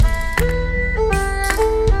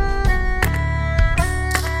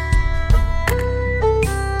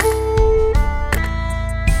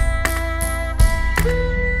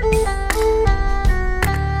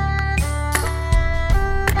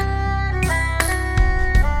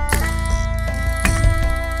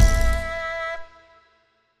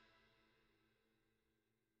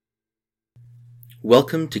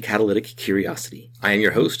Welcome to Catalytic Curiosity. I am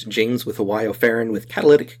your host, James with Y O'Farron with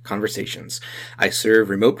Catalytic Conversations. I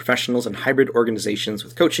serve remote professionals and hybrid organizations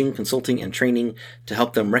with coaching, consulting, and training to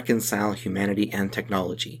help them reconcile humanity and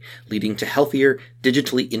technology, leading to healthier,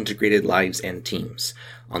 digitally integrated lives and teams.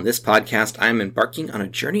 On this podcast, I am embarking on a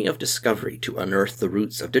journey of discovery to unearth the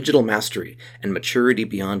roots of digital mastery and maturity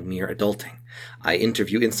beyond mere adulting. I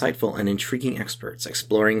interview insightful and intriguing experts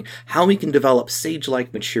exploring how we can develop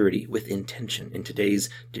sage-like maturity with intention in today's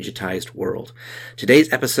digitized world.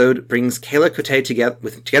 Today's episode brings Kayla Cote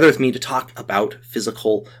together with me to talk about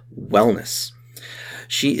physical wellness.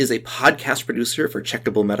 She is a podcast producer for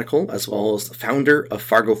Checkable Medical, as well as the founder of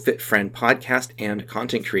Fargo Fit Friend podcast and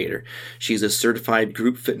content creator. She's a certified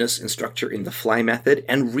group fitness instructor in the Fly Method,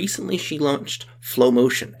 and recently she launched Flow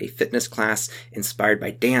Motion, a fitness class inspired by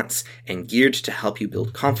dance and geared to help you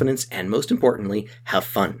build confidence and, most importantly, have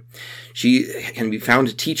fun. She can be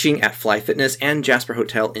found teaching at Fly Fitness and Jasper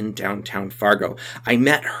Hotel in downtown Fargo. I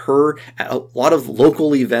met her at a lot of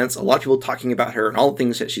local events, a lot of people talking about her and all the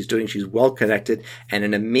things that she's doing. She's well connected and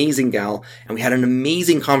an amazing gal. And we had an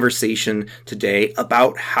amazing conversation today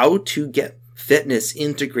about how to get fitness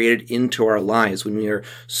integrated into our lives when we are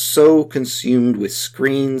so consumed with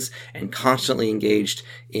screens and constantly engaged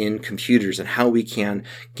in computers, and how we can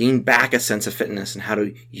gain back a sense of fitness and how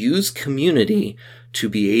to use community to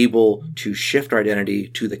be able to shift our identity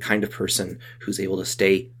to the kind of person who's able to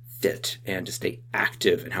stay fit and to stay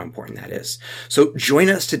active, and how important that is. So join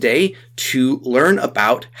us today to learn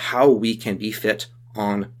about how we can be fit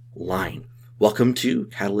online. Welcome to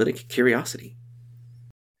Catalytic Curiosity.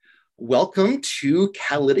 Welcome to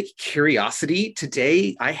Catalytic Curiosity.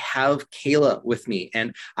 Today, I have Kayla with me,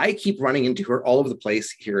 and I keep running into her all over the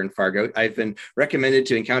place here in Fargo. I've been recommended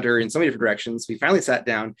to encounter her in so many different directions. We finally sat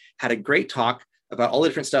down, had a great talk about all the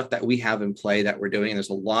different stuff that we have in play that we're doing, and there's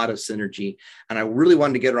a lot of synergy. And I really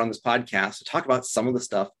wanted to get her on this podcast to talk about some of the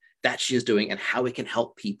stuff that she is doing and how it can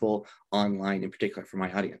help people online, in particular for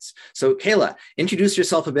my audience. So Kayla, introduce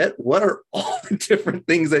yourself a bit. What are all the different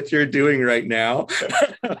things that you're doing right now?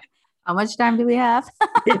 How much time do we have?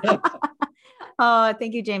 Oh,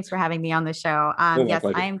 thank you, James, for having me on the show. Yes,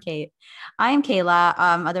 pleasure. I am Kate. I am Kayla,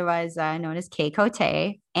 otherwise known as Kay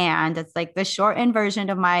Cote. And it's like the shortened version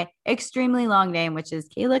of my extremely long name, which is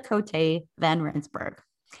Kayla Cote Van Rensburg.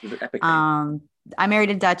 Epic name. I married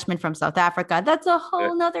a Dutchman from South Africa. That's a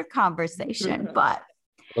whole nother conversation, but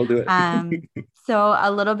I'll do it. So a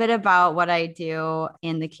little bit about what I do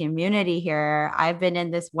in the community here. I've been in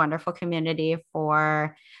this wonderful community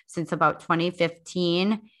since about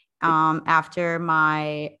 2015. After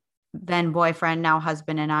my then boyfriend, now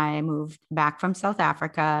husband, and I moved back from South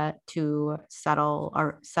Africa to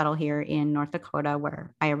settle here in North Dakota,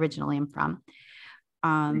 where I originally am from.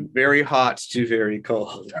 Very hot to very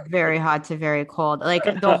cold. Very hot to very cold. Like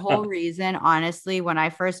the whole reason, honestly, when I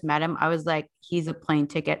first met him, I was like, he's a plane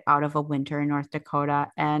ticket out of a winter in North Dakota.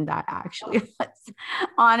 And that actually was,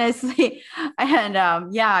 honestly. And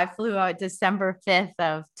I flew out December 5th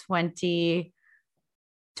of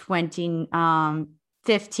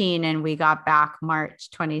 2015, and we got back March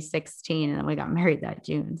 2016, and then we got married that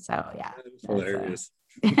June. So yeah. Hilarious.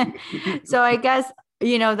 So I guess,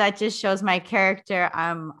 that just shows my character.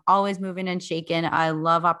 I'm always moving and shaking. I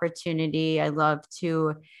love opportunity. I love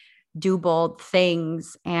to do bold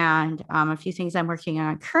things. And a few things I'm working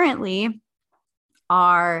on currently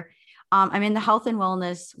are I'm in the health and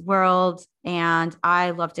wellness world, and I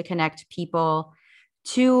love to connect people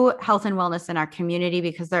to health and wellness in our community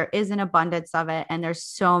because there is an abundance of it. And there's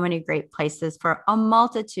so many great places for a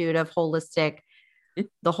multitude of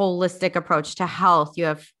the holistic approach to health. You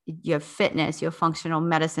have fitness, you have functional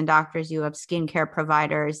medicine doctors, you have skincare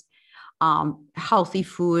providers, healthy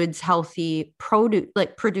foods, healthy produce,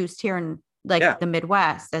 like produced here in the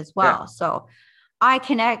Midwest as well. Yeah. So I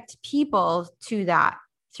connect people to that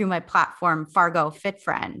through my platform, Fargo Fit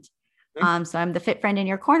Friend. So I'm the fit friend in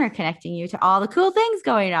your corner, connecting you to all the cool things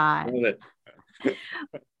going on. Love it.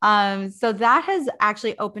 So that has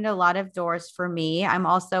actually opened a lot of doors for me. I'm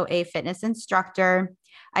also a fitness instructor.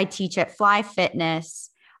 I teach at Fly Fitness.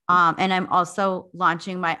 And I'm also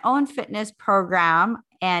launching my own fitness program,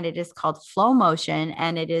 and it is called Flow Motion.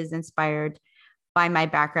 And it is inspired by my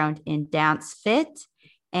background in dance fit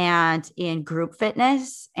and in group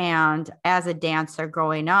fitness. And as a dancer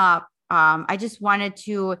growing up, I just wanted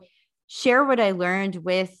to share what I learned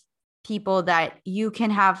with people, that you can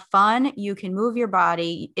have fun, you can move your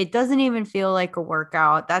body. It doesn't even feel like a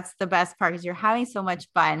workout. That's the best part, because you're having so much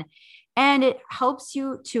fun, and it helps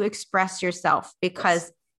you to express yourself,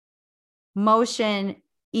 because motion,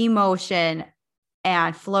 emotion,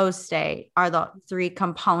 and flow state are the three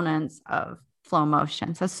components of flow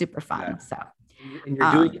motion. So super Yeah. fun. So, And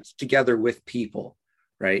you're doing it together with people,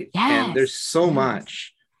 right? And yes, there's so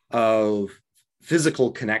much of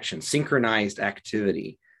physical connection, synchronized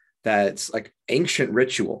activity that's like ancient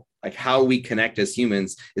ritual. Like how we connect as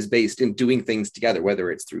humans is based in doing things together,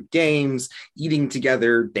 whether it's through games, eating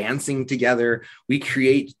together, dancing together. We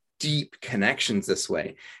create deep connections this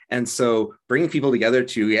way. And so bringing people together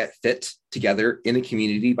to get fit together in a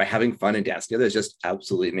community by having fun and dance together is just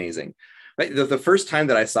absolutely amazing. Right? The first time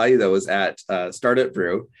that I saw you, though, was at Startup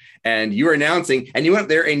Brew, and you were announcing, and you went up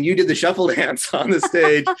there and you did the shuffle dance on the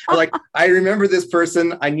stage. Like, I remember this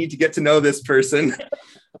person. I need to get to know this person.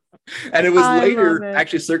 And it was later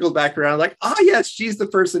actually circled back around like, yes, she's the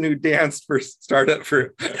person who danced for Startup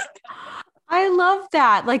Brew. I love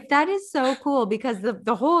that. Like, that is so cool because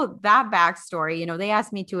the whole, that backstory, you know, they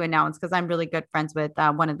asked me to announce because I'm really good friends with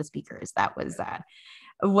one of the speakers that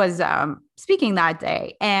was speaking that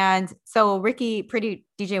day. And so Ricky,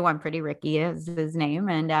 DJ One Pretty Ricky is his name.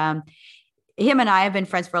 And him and I have been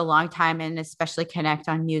friends for a long time, and especially connect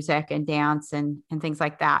on music and dance and things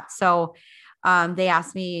like that. So he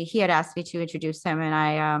had asked me to introduce him.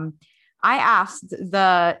 And I asked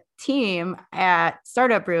the team at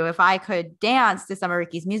Startup Brew if I could dance to some of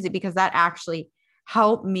Ricky's music, because that actually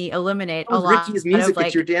helped me eliminate a lot Ricky's music of like,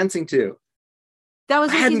 that you're dancing to. That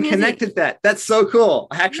was I hadn't connected that. That's so cool.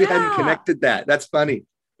 I actually hadn't connected that. That's funny.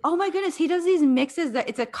 Oh my goodness. He does these mixes that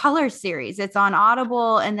it's a color series. It's on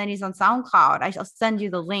Audible and then he's on SoundCloud. I shall send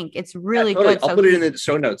you the link. It's really totally good. I'll put it in the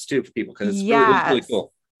show notes too for people because it's really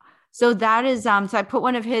cool. So that is, so I put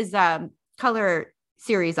one of his color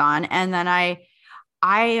series on, and then I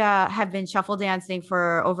have been shuffle dancing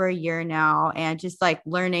for over a year now, and just like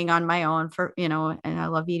learning on my own for, you know, and I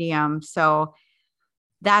love EDM. So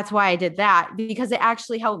that's why I did that, because it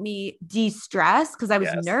actually helped me de-stress because I was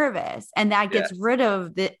nervous, and that gets rid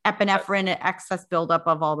of the epinephrine and excess buildup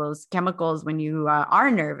of all those chemicals when you are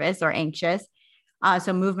nervous or anxious.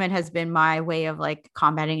 So movement has been my way of like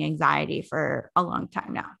combating anxiety for a long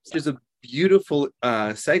time now. So. Which is a beautiful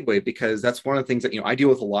segue, because that's one of the things that, you know, I deal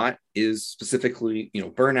with a lot is specifically, you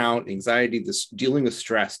know, burnout, anxiety, this dealing with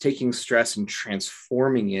stress, taking stress and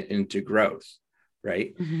transforming it into growth.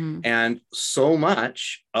 Right. Mm-hmm. And so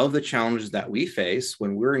much of the challenges that we face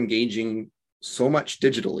when we're engaging so much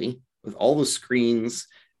digitally with all the screens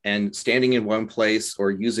and standing in one place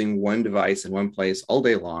or using one device in one place all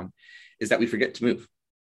day long is that we forget to move.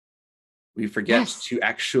 We forget to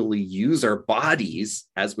actually use our bodies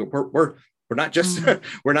as we're not just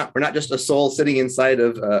we're not just a soul sitting inside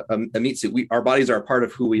of a meat suit. Our bodies are a part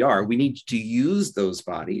of who we are. We need to use those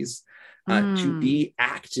bodies to be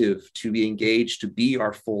active, to be engaged, to be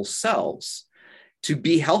our full selves, to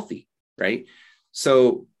be healthy, right?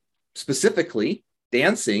 So specifically,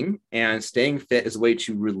 dancing and staying fit is a way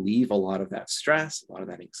to relieve a lot of that stress, a lot of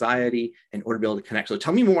that anxiety, in order to be able to connect. So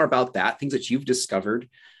tell me more about that, things that you've discovered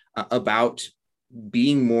about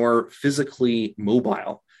being more physically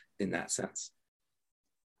mobile in that sense.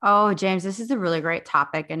 Oh, James, this is a really great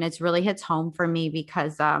topic, and it's really hits home for me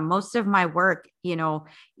because most of my work, you know,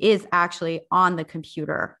 is actually on the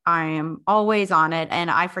computer. I am always on it, and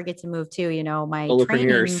I forget to move too. You know, my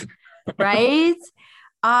training, right?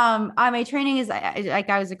 My training is like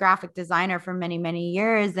I was a graphic designer for many, many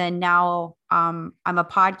years, and now I'm a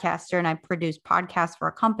podcaster, and I produce podcasts for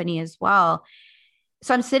a company as well.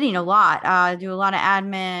 So I'm sitting a lot. I do a lot of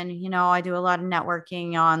admin, you know, I do a lot of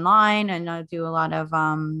networking online, and I do a lot of,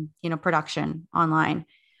 you know, production online.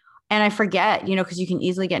 And I forget, you know, because you can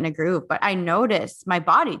easily get in a groove. But I notice my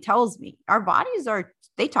body tells me, our bodies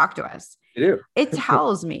they talk to us. They do. It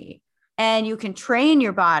tells me. And you can train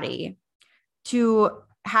your body to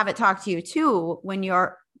have it talk to you too when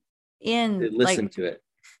you're listen to it.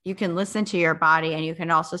 You can listen to your body, and you can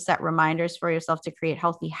also set reminders for yourself to create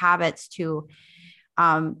healthy habits to.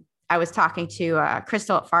 I was talking to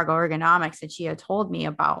Crystal at Fargo Ergonomics, and she had told me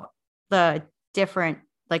about the different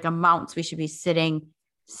like amounts we should be sitting,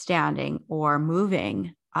 standing, or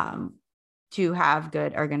moving to have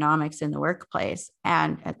good ergonomics in the workplace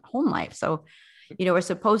and at home life. So, you know, we're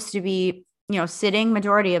supposed to be, you know, sitting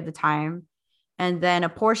majority of the time, and then a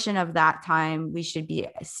portion of that time we should be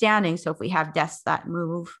standing. So if we have desks that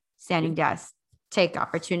move, standing desks, take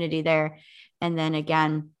opportunity there. And then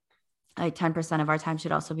again, like 10% of our time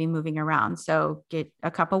should also be moving around. So get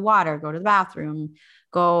a cup of water, go to the bathroom,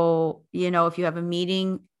 go, you know, if you have a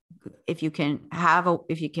meeting, if you can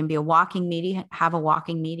be a walking meeting, have a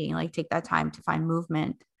walking meeting, like take that time to find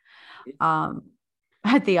movement.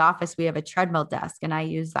 At the office, we have a treadmill desk, and I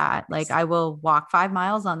use that. Like I will walk 5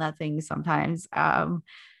 miles on that thing sometimes,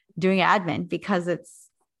 doing admin, because it's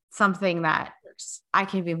something that I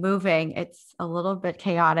can be moving. It's a little bit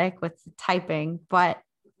chaotic with typing, but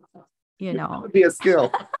That would be a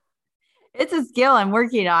skill. it's a skill I'm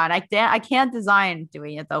working on. I can't design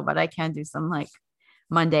doing it though, but I can do some like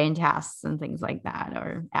mundane tasks and things like that,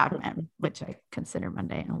 or admin, which I consider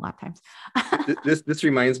mundane a lot of times. This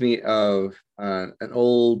reminds me of an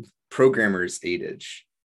old programmer's adage.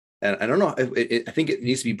 And I don't know, I think it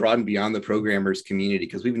needs to be broadened beyond the programmers community,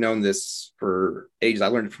 because we've known this for ages. I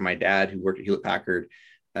learned it from my dad, who worked at Hewlett Packard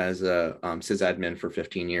as a sysadmin for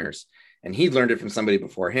 15 years. And he learned it from somebody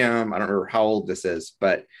before him. I don't remember how old this is,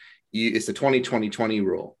 but it's the 20-20-20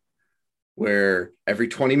 rule, where every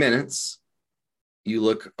 20 minutes, you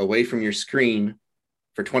look away from your screen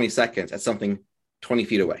for 20 seconds at something 20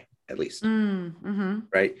 feet away, at least,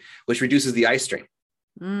 right? Which reduces the eye strain.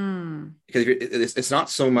 Because it's not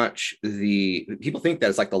so much people think that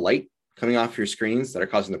it's like the light coming off your screens that are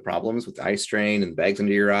causing the problems with the eye strain and the bags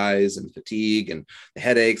under your eyes and fatigue and the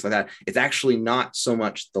headaches like that. It's actually not so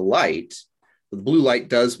much the light. The blue light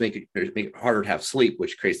does make it harder to have sleep,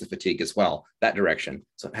 which creates the fatigue as well, that direction.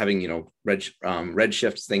 So having, red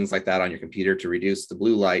shifts, things like that on your computer to reduce the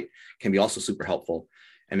blue light can be also super helpful.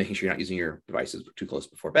 And making sure you're not using your devices too close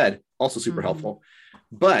before bed, also super helpful.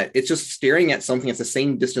 But it's just staring at something that's the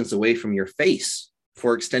same distance away from your face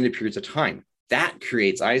for extended periods of time. That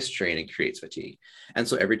creates eye strain and creates fatigue. And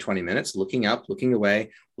so every 20 minutes, looking up, looking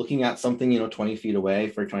away, looking at something, 20 feet away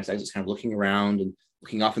for 20 seconds, just kind of looking around and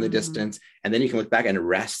looking off in the distance. And then you can look back and it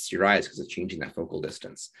rests your eyes because it's changing that focal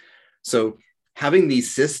distance. So having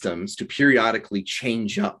these systems to periodically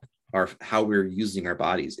change up how we're using our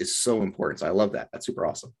bodies is so important. So I love that. That's super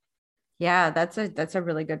awesome. Yeah, that's a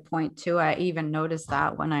really good point too. I even notice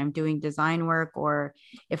that when I'm doing design work, or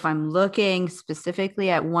if I'm looking specifically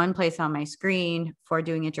at one place on my screen for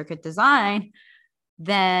doing intricate design,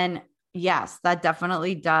 then yes, that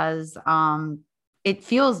definitely does. It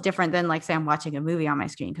feels different than like, say, I'm watching a movie on my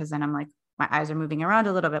screen, because then I'm like, my eyes are moving around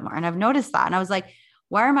a little bit more. And I've noticed that. And I was like,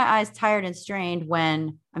 why are my eyes tired and strained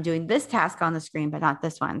when I'm doing this task on the screen, but not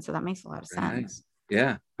this one? So that makes a lot of sense. Nice.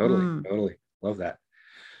 Yeah, totally. Love that.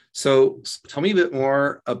 So tell me a bit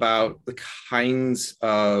more about the kinds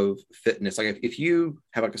of fitness. Like if you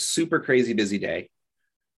have like a super crazy busy day,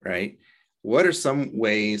 right? What are some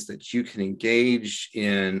ways that you can engage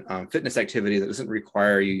in fitness activity that doesn't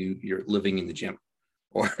require you're living in the gym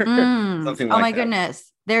or something like that? Oh my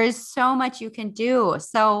goodness. There is so much you can do.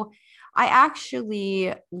 So I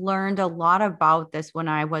actually learned a lot about this when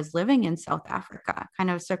I was living in South Africa, kind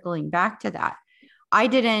of circling back to that. I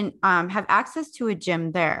didn't have access to a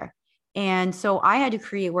gym there. And so I had to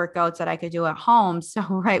create workouts that I could do at home. So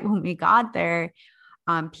right when we got there,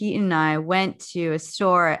 Pete and I went to a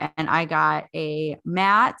store and I got a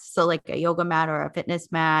mat. So like a yoga mat or a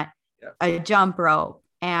fitness mat, a jump rope.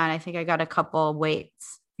 And I think I got a couple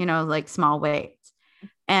weights, like small weights.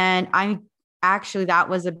 And that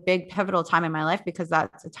was a big pivotal time in my life, because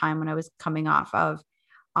that's a time when I was coming off of,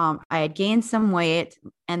 I had gained some weight.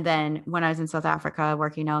 And then when I was in South Africa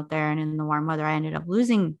working out there and in the warm weather, I ended up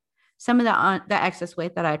losing some of the excess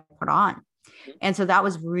weight that I put on. And so that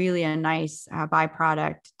was really a nice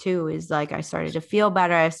byproduct too, is like, I started to feel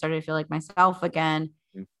better. I started to feel like myself again,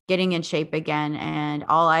 getting in shape again. And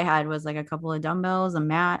all I had was like a couple of dumbbells, a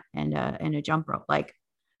mat, and a jump rope. Like,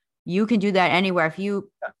 you can do that anywhere. If you,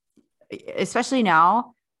 especially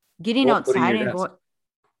now, getting outside and go,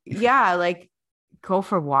 like go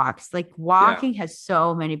for walks. Like walking has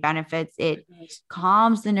so many benefits. It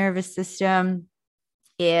calms the nervous system.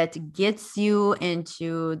 It gets you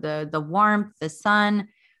into the warmth, the sun,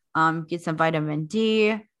 get some vitamin D.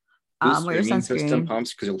 Your immune system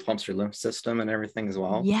pumps, because it pumps your lymph system and everything as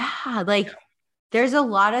well. There's a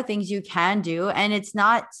lot of things you can do. And it's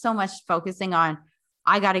not so much focusing on,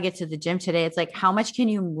 I got to get to the gym today. It's like, how much can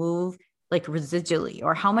you move like residually,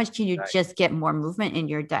 or how much can you just get more movement in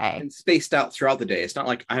your day? And spaced out throughout the day. It's not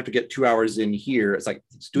like I have to get 2 hours in here. It's like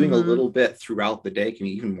it's doing a little bit throughout the day can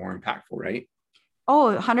be even more impactful, right?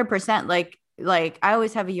 Oh, 100%. Like I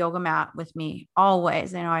always have a yoga mat with me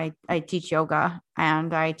always. I teach yoga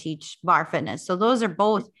and I teach bar fitness. So those are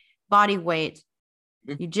both body weight.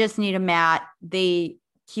 You just need a mat. They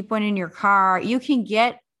keep one in your car. You can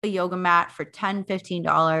get a yoga mat for $10,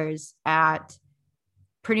 $15 at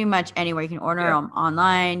pretty much anywhere. You can order them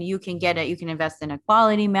online. You can get it. You can invest in a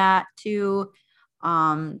quality mat too.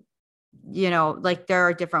 Like there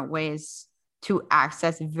are different ways to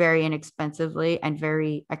access very inexpensively and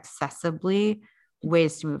very accessibly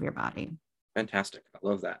ways to move your body. Fantastic. I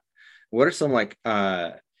love that. What are some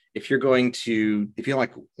if you have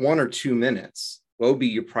like 1 or 2 minutes, what would be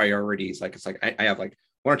your priorities? Like, it's like, I have like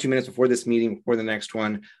 1 or 2 minutes before this meeting, before the next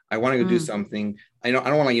one, I want to go do something. I don't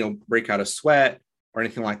want to, break out a sweat or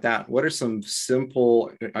anything like that. What are some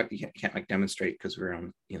simple, you can't like demonstrate because we're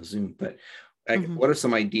on, Zoom, but what are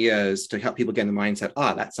some ideas to help people get in the mindset,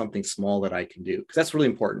 that's something small that I can do? Because that's really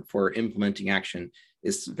important for implementing action,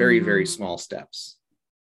 is very, very small steps.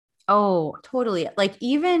 Oh, totally. Like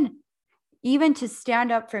even to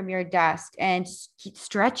stand up from your desk and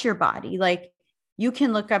stretch your body, like you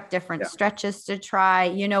can look up different stretches to try.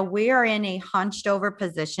 We are in a hunched over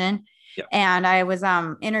position. Yeah. And I was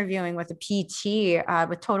interviewing with a PT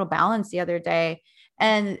with Total Balance the other day.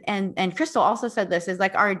 And Crystal also said this is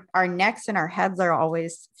like our necks and our heads are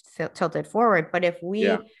always tilted forward. But if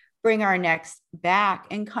we bring our necks back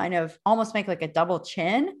and kind of almost make like a double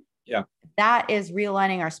chin, that is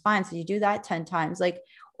realigning our spine. So you do that 10 times,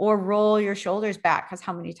 or roll your shoulders back. Because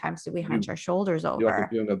how many times do we hunch our shoulders over?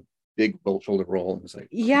 You're doing a big shoulder roll. It's like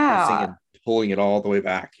and pulling it all the way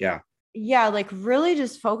back. Yeah, like really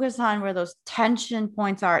just focus on where those tension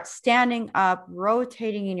points are. Standing up,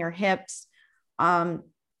 rotating in your hips, a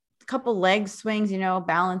couple leg swings,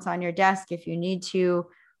 balance on your desk if you need to.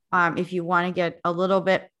 If you want to get a little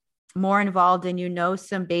bit more involved and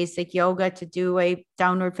some basic yoga, to do a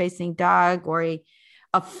downward facing dog or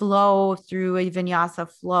a flow through a vinyasa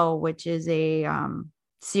flow, which is a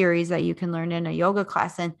series that you can learn in a yoga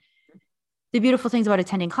class. And the beautiful things about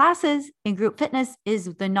attending classes in group fitness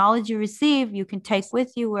is the knowledge you receive, you can take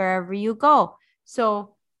with you wherever you go.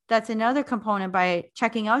 So that's another component. By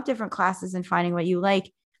checking out different classes and finding what you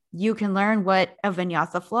like, you can learn what a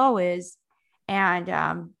vinyasa flow is.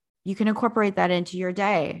 And you can incorporate that into your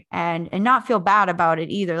day and not feel bad about it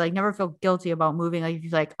either. Like never feel guilty about moving. Like if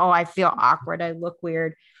you're like, I feel awkward, I look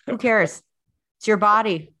weird. Who cares? It's your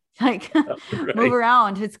body. Like move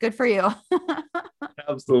around. It's good for you.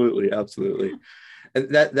 Absolutely. And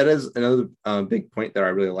that is another big point that I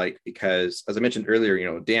really like, because as I mentioned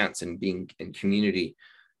earlier, dance and being in community,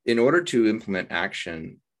 in order to implement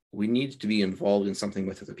action, we need to be involved in something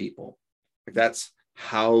with other people. Like that's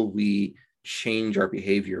how we change our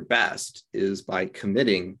behavior best, is by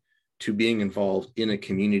committing to being involved in a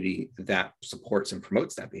community that supports and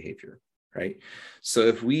promotes that behavior, right? So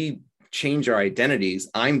if we change our identities,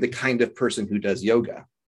 I'm the kind of person who does yoga,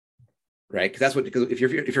 right? Because if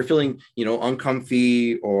you're feeling,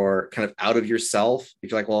 uncomfy or kind of out of yourself, if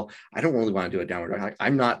you're like, well, I don't really want to do a downward dog,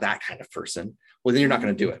 I'm not that kind of person, well, then you're not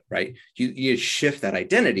going to do it, right? You shift that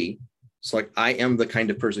identity. So like, I am the kind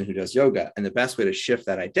of person who does yoga. And the best way to shift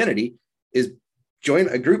that identity is join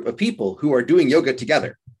a group of people who are doing yoga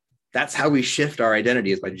together. That's how we shift our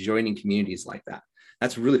identity, is by joining communities like that.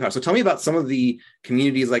 That's really powerful. So tell me about some of the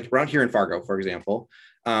communities like around here in Fargo, for example,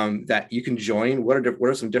 that you can join. What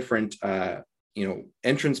are some different,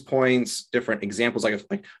 entrance points, different examples,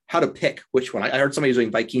 like how to pick which one? I heard somebody was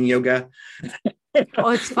doing Viking yoga. Oh,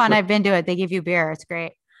 it's fun. I've been to it. They give you beer. It's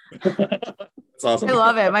great. It's awesome. I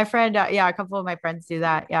love it. My friend, a couple of my friends do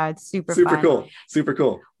that. Yeah, it's super fun. Super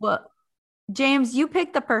cool. Well, James, you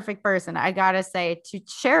picked the perfect person, I gotta say, to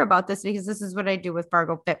share about this, because this is what I do with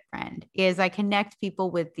Fargo Fit Friend, is I connect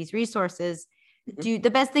people with these resources. The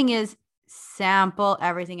best thing is sample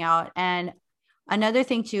everything out. And another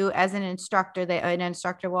thing too, as an instructor, an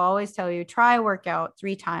instructor will always tell you, try a workout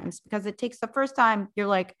 3 times, because it takes the first time, you're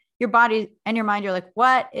like, your body and your mind, you're like,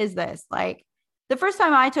 what is this? Like the first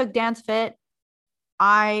time I took Dance Fit,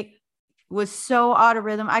 I was so out of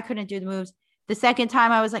rhythm. I couldn't do the moves. The second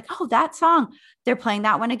time I was like, oh, that song, they're playing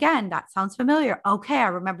that one again. That sounds familiar. Okay, I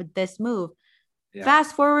remember this move. Yeah.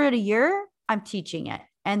 Fast forward a year, I'm teaching it.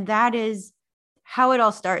 And that is how it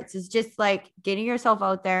all starts, is just like getting yourself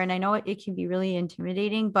out there. And I know it can be really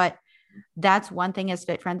intimidating, but that's one thing as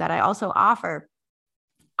Fit Friend that I also offer.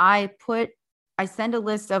 I send a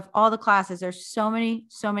list of all the classes. There's so many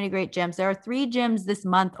great gyms. There are 3 gyms this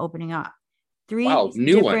month opening up. 3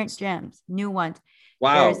 different gyms, new ones.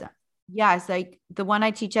 Wow. It's like the one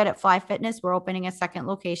I teach at Fly Fitness. We're opening a second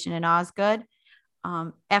location in Osgood.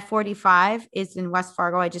 F45 is in West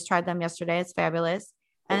Fargo. I just tried them yesterday. It's fabulous.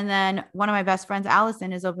 And then one of my best friends,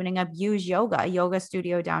 Allison, is opening up Use Yoga, a yoga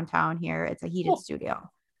studio downtown here. It's a heated studio.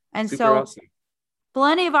 And super awesome.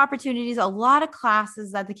 Plenty of opportunities, a lot of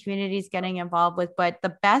classes that the community is getting involved with. But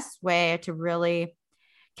the best way to really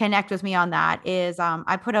connect with me on that is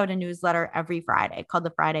I put out a newsletter every Friday called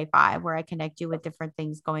the Friday 5, where I connect you with different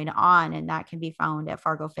things going on. And that can be found at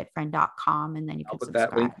fargofitfriend.com. And then you can put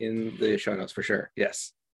that link in the show notes for sure.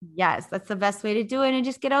 Yes, that's the best way to do it. And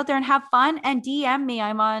just get out there and have fun and DM me.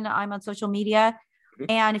 I'm on social media. Mm-hmm.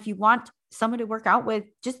 And if you want someone to work out with,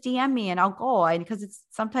 just DM me and I'll go. Because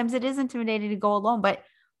sometimes it is intimidating to go alone, but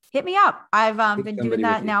hit me up. I've been doing Somebody with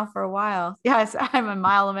that you. now for a while. Yes, I'm a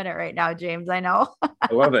mile a minute right now, James. I know.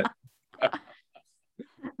 I love it.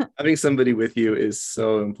 Having somebody with you is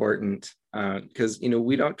so important because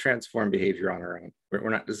we don't transform behavior on our own. We're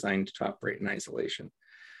not designed to operate in isolation.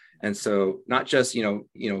 And so not just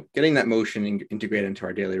getting that motion integrated into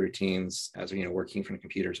our daily routines as working from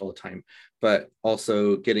computers all the time, but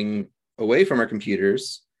also getting away from our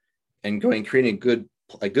computers and creating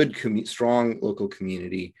a good strong local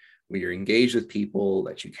community where you're engaged with people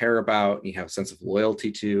that you care about and you have a sense of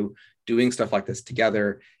loyalty to, doing stuff like this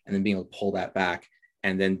together, and then being able to pull that back.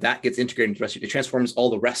 And then that gets integrated into the rest of it. It transforms all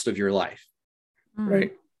the rest of your life.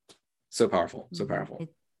 Right. So powerful. So powerful.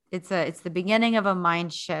 It's the beginning of a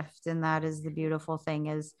mind shift. And that is the beautiful thing,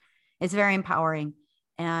 is it's very empowering.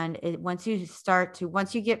 And once you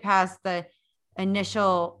get past the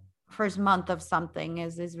initial first month of something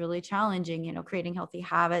is really challenging, creating healthy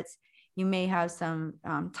habits. You may have some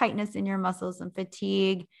tightness in your muscles, some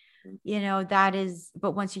fatigue,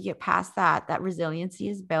 but once you get past that resiliency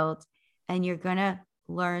is built, and you're going to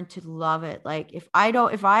learn to love it. Like if I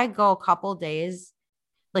go a couple days,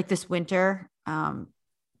 like this winter,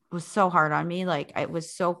 was so hard on me. Like it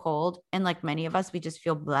was so cold. And like many of us, we just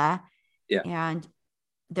feel blah. Yeah. And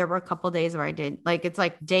there were a couple days where I did, like, it's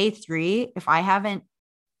like day 3. If I haven't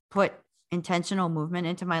put intentional movement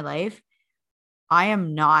into my life, I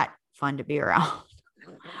am not fun to be around.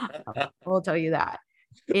 I will tell you that.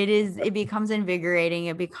 It becomes invigorating.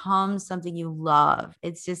 It becomes something you love.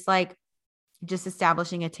 It's just like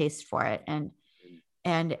establishing a taste for it and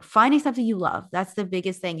finding something you love. That's the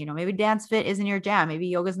biggest thing. Maybe dance fit isn't your jam. Maybe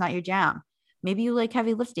yoga's not your jam. Maybe you like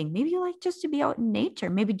heavy lifting. Maybe you like just to be out in nature.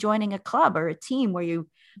 Maybe joining a club or a team where you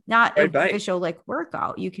not an official like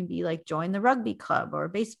workout. You can be like join the rugby club or a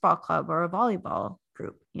baseball club or a volleyball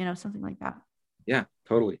group, something like that. Yeah,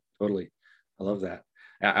 totally. I love that.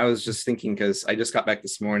 I was just thinking, because I just got back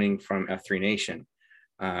this morning from F3 Nation,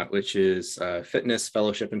 which is fitness,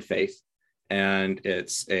 fellowship, and faith. And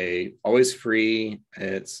it's always free.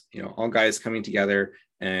 It's, all guys coming together,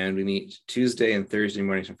 and we meet Tuesday and Thursday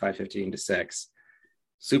mornings from 5:15 to 6,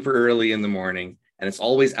 super early in the morning. And it's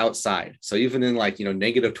always outside. So even in like,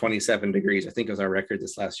 negative 27 degrees, I think it was our record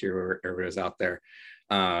this last year where everybody was out there,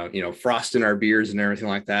 frosting our beers and everything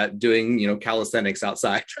like that, doing, calisthenics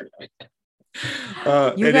outside.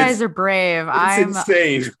 You guys are brave. I'm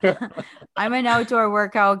insane. I'm an outdoor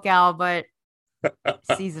workout gal, but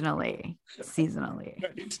seasonally.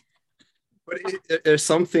 Right. But there's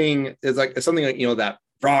something like that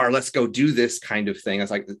let's go do this kind of thing.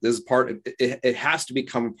 It's like, this is part of it has to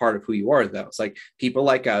become a part of who you are, though. It's like people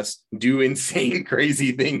like us do insane,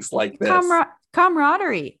 crazy things like this.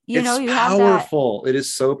 Camaraderie. You powerful. It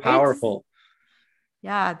is so powerful.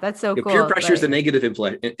 Yeah, that's so cool. Peer pressure is the negative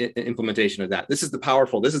implementation of that. This is the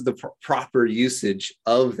proper usage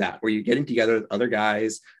of that, where you're getting together with other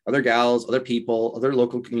guys, other gals, other people, other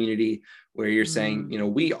local community, where you're saying,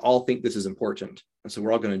 we all think this is important. And so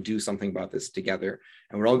we're all going to do something about this together,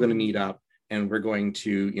 and we're all going to meet up, and we're going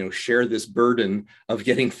to, share this burden of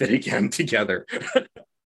getting fit again together.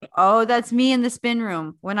 Oh, that's me in the spin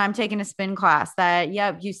room when I'm taking a spin class.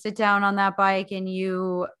 You sit down on that bike and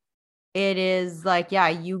it is like,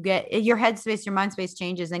 you get your headspace, your mind space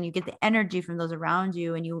changes, and you get the energy from those around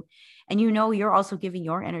you. And you're also giving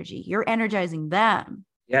your energy. You're energizing them.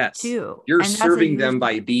 Yes. Too. You're serving them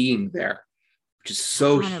by being there, which is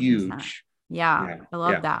so 100%. Huge. Yeah. I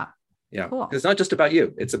love that. Yeah. Cool. It's not just about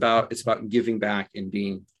you. It's about giving back and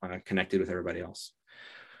being connected with everybody else.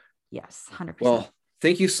 Yes. 100%. Well,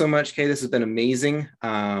 thank you so much, Kay. This has been amazing.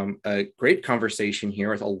 A great conversation here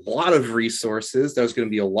with a lot of resources. There's going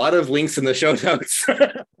to be a lot of links in the show notes.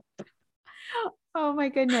 Oh my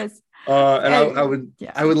goodness. I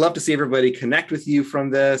would love to see everybody connect with you from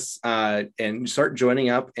this and start joining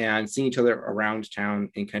up and seeing each other around town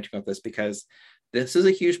and connecting with this, because this is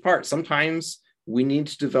a huge part. Sometimes we need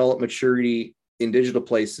to develop maturity in digital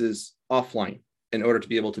places offline in order to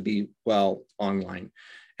be able to be well online.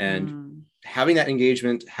 And having that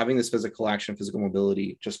engagement, having this physical action, physical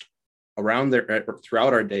mobility, just around there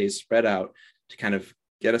throughout our days, spread out to kind of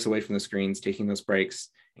get us away from the screens, taking those breaks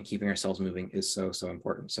and keeping ourselves moving is so, so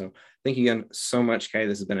important. So thank you again so much, Kay.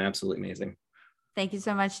 This has been absolutely amazing. Thank you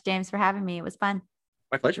so much, James, for having me. It was fun.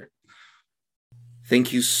 My pleasure.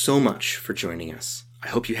 Thank you so much for joining us. I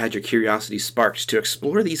hope you had your curiosity sparked to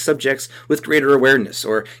explore these subjects with greater awareness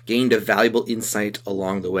or gained a valuable insight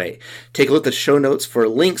along the way. Take a look at the show notes for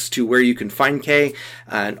links to where you can find Kay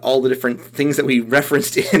and all the different things that we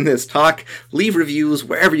referenced in this talk. Leave reviews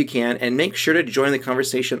wherever you can and make sure to join the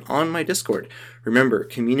conversation on my Discord. Remember,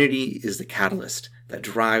 community is the catalyst that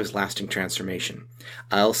drives lasting transformation.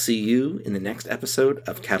 I'll see you in the next episode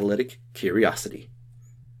of Catalytic Curiosity.